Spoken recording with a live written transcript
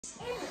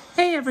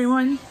Hey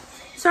everyone,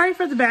 sorry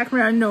for the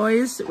background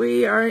noise.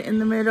 We are in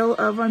the middle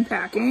of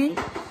unpacking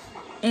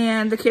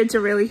and the kids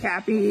are really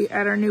happy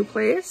at our new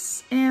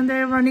place and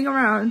they're running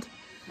around.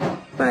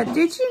 But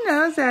did you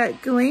know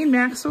that Ghislaine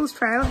Maxwell's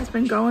trial has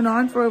been going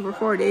on for over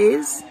 4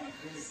 days?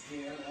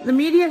 The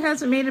media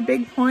hasn't made a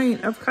big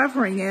point of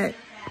covering it.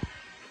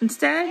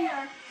 Instead,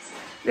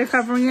 they're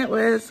covering it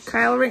with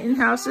Kyle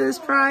Rittenhouse's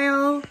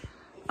trial,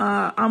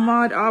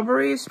 Ahmaud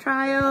Arbery's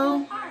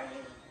trial,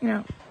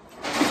 to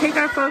take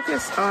our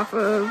focus off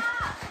of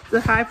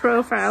the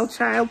high-profile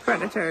child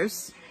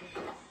predators.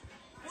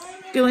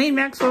 Ghislaine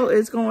Maxwell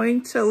is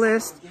going to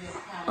list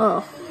a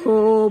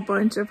whole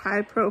bunch of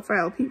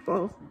high-profile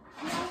people.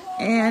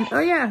 And, oh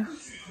yeah,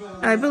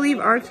 I believe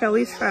R.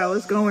 Kelly's trial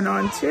is going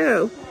on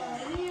too.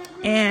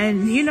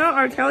 And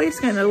R. Kelly's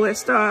going to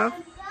list off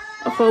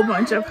a whole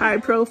bunch of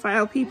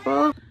high-profile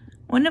people.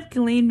 One of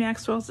Ghislaine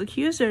Maxwell's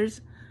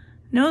accusers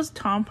knows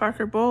Tom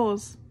Parker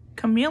Bowles,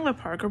 Camilla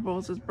Parker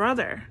Bowles'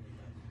 brother.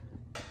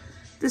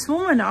 This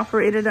woman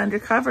operated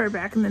undercover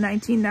back in the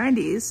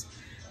 1990s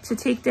to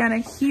take down a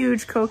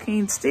huge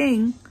cocaine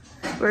sting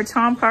where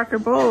Tom Parker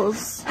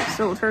Bowles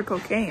sold her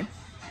cocaine.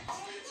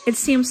 It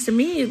seems to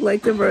me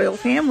like the royal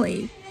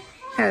family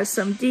has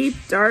some deep,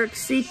 dark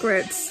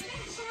secrets,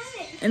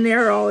 and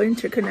they're all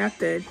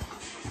interconnected.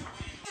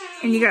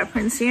 And you got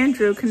Prince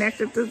Andrew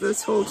connected to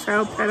this whole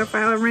child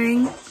pedophile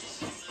ring.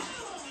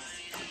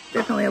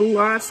 Definitely a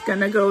lot's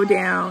gonna go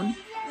down.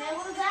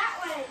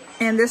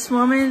 And this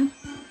woman,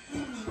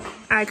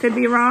 I could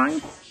be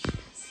wrong,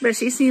 but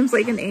she seems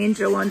like an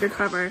angel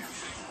undercover.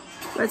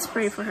 Let's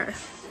pray for her.